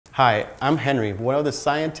Hi, I'm Henry, one of the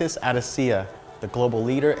scientists at ASEA, the global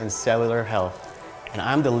leader in cellular health, and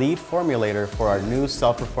I'm the lead formulator for our new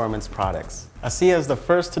cell performance products. ASEA is the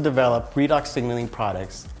first to develop redox signaling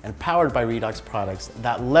products and powered by redox products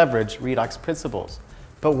that leverage redox principles.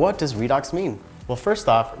 But what does redox mean? Well, first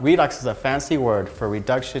off, redox is a fancy word for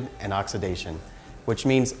reduction and oxidation, which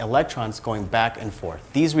means electrons going back and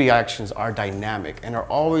forth. These reactions are dynamic and are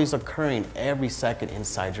always occurring every second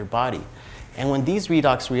inside your body. And when these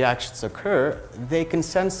redox reactions occur, they can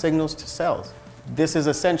send signals to cells. This is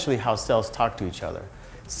essentially how cells talk to each other.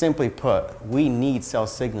 Simply put, we need cell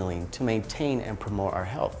signaling to maintain and promote our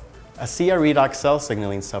health. ASEA Redox Cell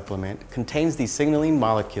Signaling Supplement contains these signaling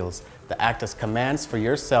molecules that act as commands for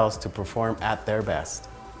your cells to perform at their best.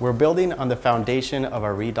 We're building on the foundation of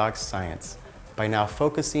our redox science by now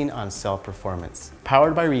focusing on cell performance.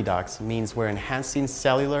 Powered by redox means we're enhancing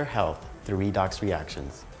cellular health through redox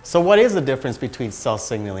reactions. So what is the difference between cell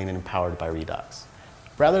signaling and powered by redox?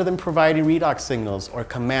 Rather than providing redox signals or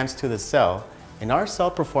commands to the cell, in our cell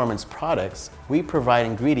performance products, we provide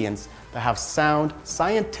ingredients that have sound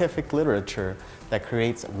scientific literature that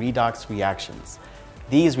creates redox reactions.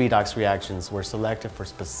 These redox reactions were selected for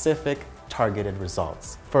specific targeted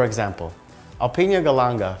results. For example, Alpinia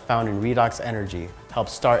galanga, found in redox energy,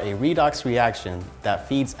 helps start a redox reaction that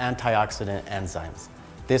feeds antioxidant enzymes.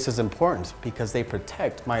 This is important because they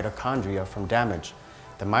protect mitochondria from damage.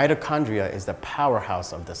 The mitochondria is the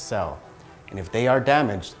powerhouse of the cell, and if they are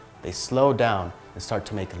damaged, they slow down and start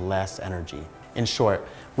to make less energy. In short,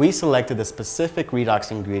 we selected the specific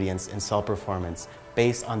redox ingredients in cell performance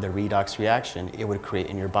based on the redox reaction it would create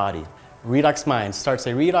in your body. Redox Mind starts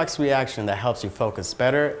a redox reaction that helps you focus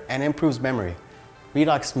better and improves memory.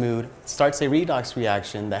 Redox Mood starts a redox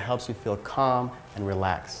reaction that helps you feel calm and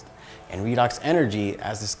relaxed. And Redox Energy,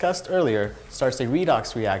 as discussed earlier, starts a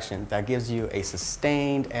redox reaction that gives you a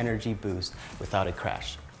sustained energy boost without a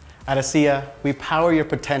crash. At ASEA, we power your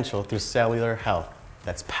potential through cellular health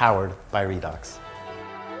that's powered by redox.